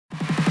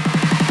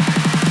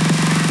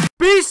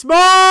Beast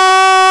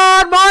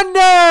Mode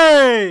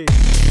Monday!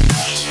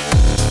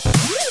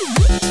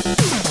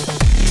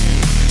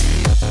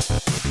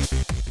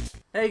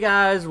 Hey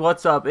guys,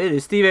 what's up? It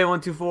is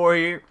Steve8124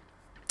 here.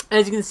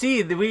 As you can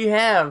see, we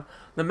have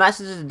the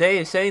message of the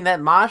day saying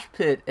that Mosh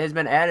Pit has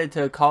been added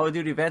to Call of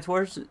Duty Advanced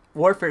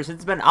Warfare since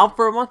it's been out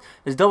for a month.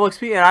 It's double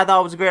XP, and I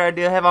thought it was a great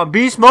idea to have on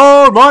Beast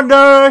Mode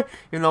Monday,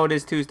 even though it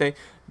is Tuesday,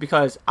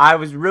 because I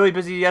was really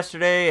busy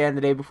yesterday and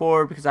the day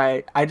before because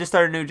I just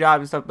started a new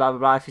job and stuff, blah, blah,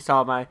 blah. If you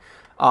saw my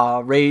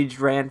Rage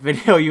Rant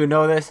video, you would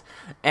know this.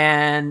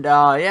 And,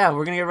 yeah,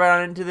 we're going to get right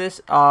on into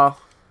this. Got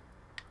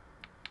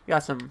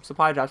some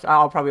supply drops.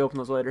 I'll probably open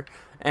those later.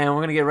 And we're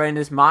going to get right into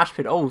this Mosh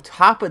Pit. Oh,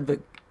 top of the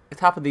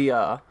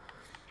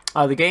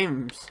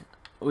games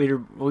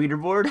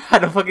leaderboard. I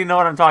don't fucking know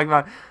what I'm talking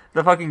about.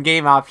 The fucking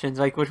game options,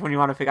 like which one you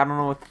want to pick. I don't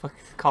know what the fuck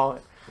to call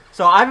it.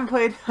 So I haven't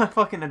played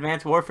fucking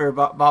Advanced Warfare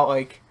about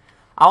like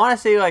I want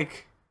to say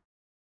like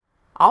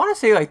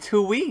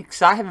 2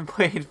 weeks. I haven't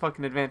played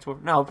fucking Advanced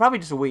Warfare. No, probably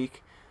just a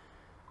week.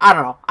 I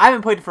don't know. I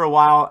haven't played it for a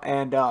while,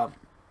 and it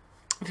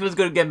feels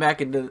good to get back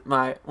into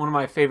one of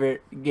my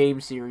favorite game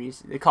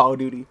series, the Call of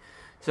Duty.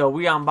 So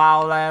we on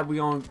Bio Lab. We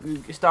gonna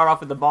start off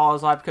with the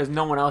Balls Lab because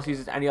no one else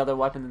uses any other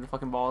weapon than the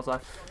fucking Balls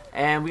Lab.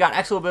 And we got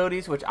Exo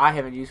abilities, which I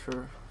haven't used for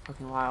a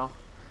fucking while.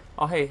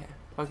 Oh hey,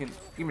 fucking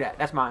give me that.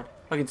 That's mine.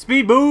 Fucking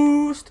speed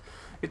boost.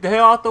 Get the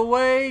hell out the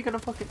way. Gonna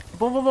fucking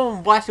boom, boom,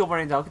 boom. Blast your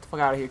brains out. Get the fuck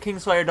out of here.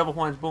 Kingslayer double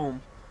points.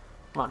 Boom.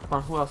 Come on, come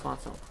on. Who else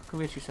wants some? Can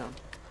we get you some?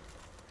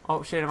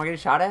 Oh shit, am I getting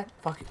shot at?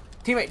 Fuck it.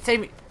 Teammate, save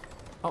me.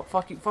 Oh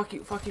fuck you, fuck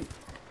you, fuck you.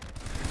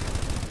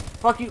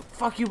 Fuck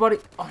you, buddy.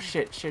 Oh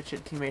shit.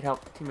 Teammate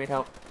help. Teammate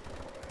help.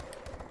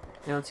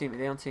 They don't see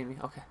me.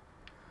 Okay.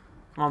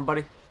 Come on,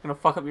 buddy. I'm gonna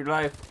fuck up your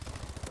life.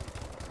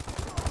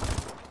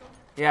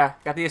 Yeah,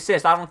 got the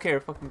assist. I don't care.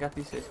 Fucking got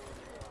the assist.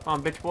 Come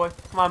on, bitch boy.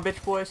 Come on,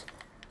 bitch boys.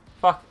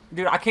 Fuck.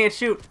 Dude, I can't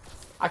shoot.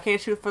 I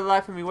can't shoot for the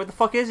life of me. Where the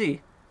fuck is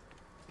he?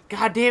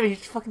 God damn it. He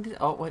just fucking did.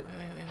 Oh, wait.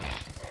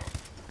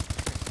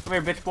 Come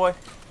here, bitch boy.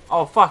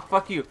 Oh, fuck.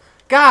 Fuck you.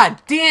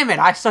 God damn it.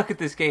 I suck at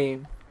this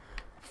game.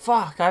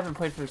 Fuck, I haven't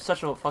played for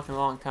such a fucking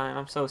long time.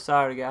 I'm so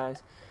sorry,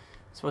 guys.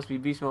 It's supposed to be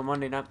Beast Mode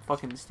Monday, not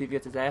fucking Steve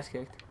gets his ass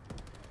kicked.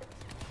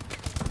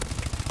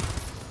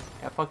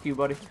 Yeah, fuck you,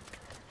 buddy.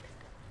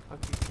 Fuck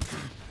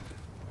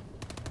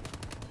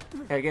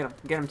you. Okay, get him.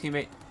 Get him,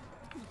 teammate.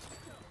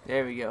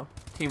 There we go.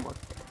 Teamwork.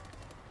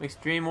 Makes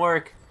the dream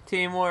work.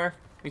 Teamwork.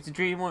 Makes the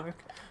dream work.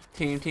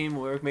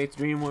 Teamwork makes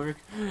the dream work.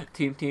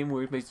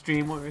 Teamwork makes the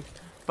dream work.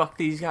 Fuck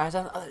these guys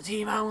on the other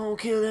team. I'm gonna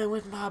kill them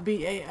with my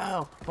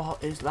BAL. Ball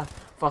is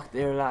life. Fuck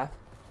their life.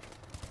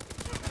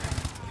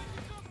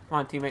 Come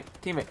on, teammate.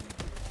 Teammate.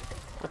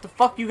 What the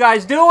fuck you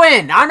guys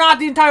doing? I'm not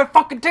the entire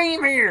fucking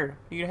team here.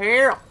 You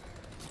hear?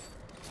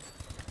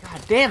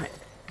 God damn it.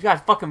 You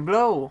guys fucking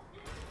blow.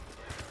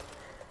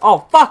 Oh,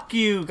 fuck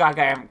you,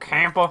 goddamn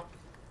camper.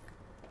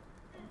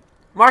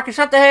 Marcus,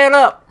 shut the hell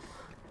up.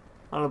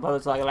 My little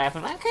brother's like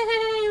laughing like, hey,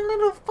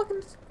 little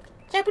fucking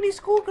Japanese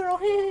schoolgirl.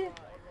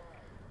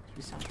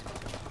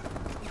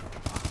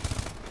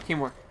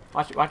 Teamwork.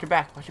 Watch your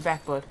back. Watch your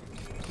back, bud.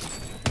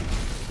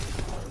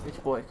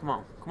 Bitch boy, come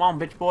on. Come on,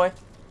 bitch boy.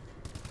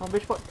 Come on,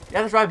 bitch boy.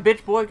 Yeah, that's right,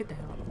 bitch boy. Get the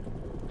hell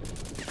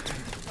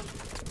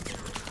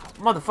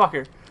out.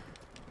 Motherfucker.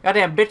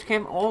 Goddamn bitch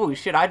came. Oh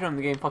shit, I joined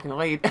the game fucking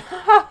late.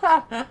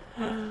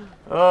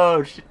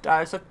 Oh shit,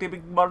 I suck the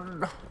big ball.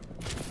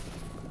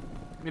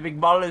 The big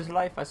ball is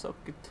life, I suck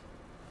it.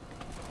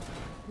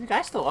 Is the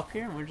guy still up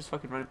here and we're just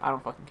fucking running? I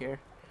don't fucking care.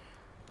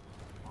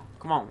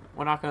 Come on,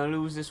 we're not gonna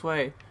lose this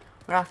way.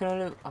 We're not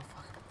gonna lose. Oh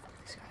fuck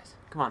these guys.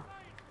 Come on.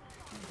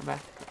 Come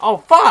back. Oh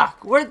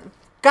fuck! Where,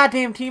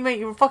 goddamn teammate,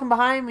 you were fucking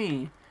behind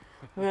me.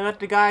 I'm gonna let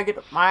the guy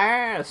get my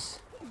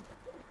ass.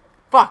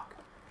 Fuck.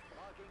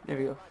 There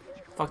we go.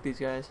 Fuck these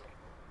guys.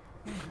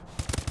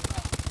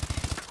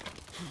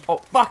 Oh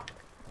fuck.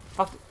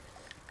 Fuck.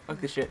 Fuck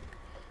this shit.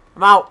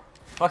 I'm out.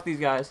 Fuck these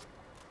guys.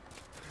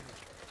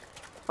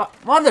 Fuck.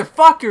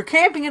 Motherfucker, you're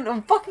camping in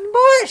a fucking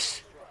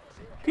bush.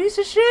 Piece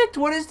of shit.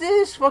 What is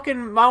this?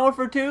 Fucking Modern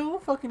Warfare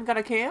 2? Fucking got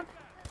a camp?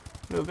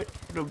 Little bitch.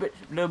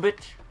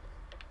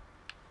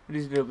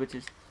 These little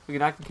bitches.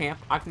 Fucking I can camp.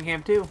 I can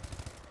camp too.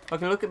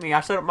 Fucking look at me.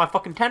 I set up my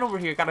fucking tent over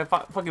here. Got a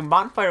fucking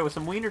bonfire with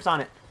some wieners on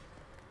it.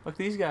 Look at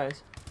these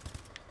guys.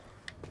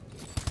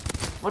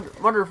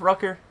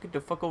 Motherfucker. Get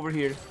the fuck over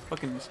here.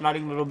 Fucking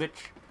snotting little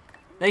bitch.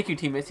 Thank you,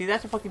 teammate. See,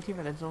 that's a fucking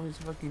teammate. That's all he's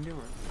fucking doing.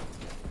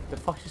 What the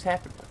fuck just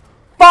happened?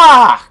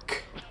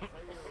 Fuck!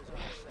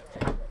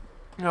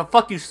 You know,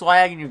 fuck you,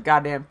 Slag, and your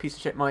goddamn piece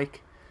of shit,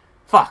 Mike.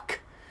 Fuck.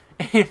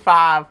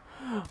 8-5.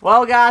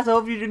 Well, guys, I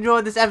hope you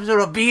enjoyed this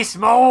episode of Beast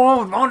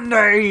Mode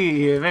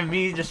Monday. And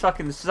me just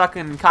fucking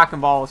sucking cock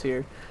and balls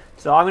here.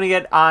 So I'm gonna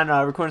get on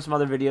recording some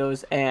other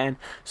videos, and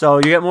so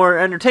you get more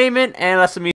entertainment and less of me.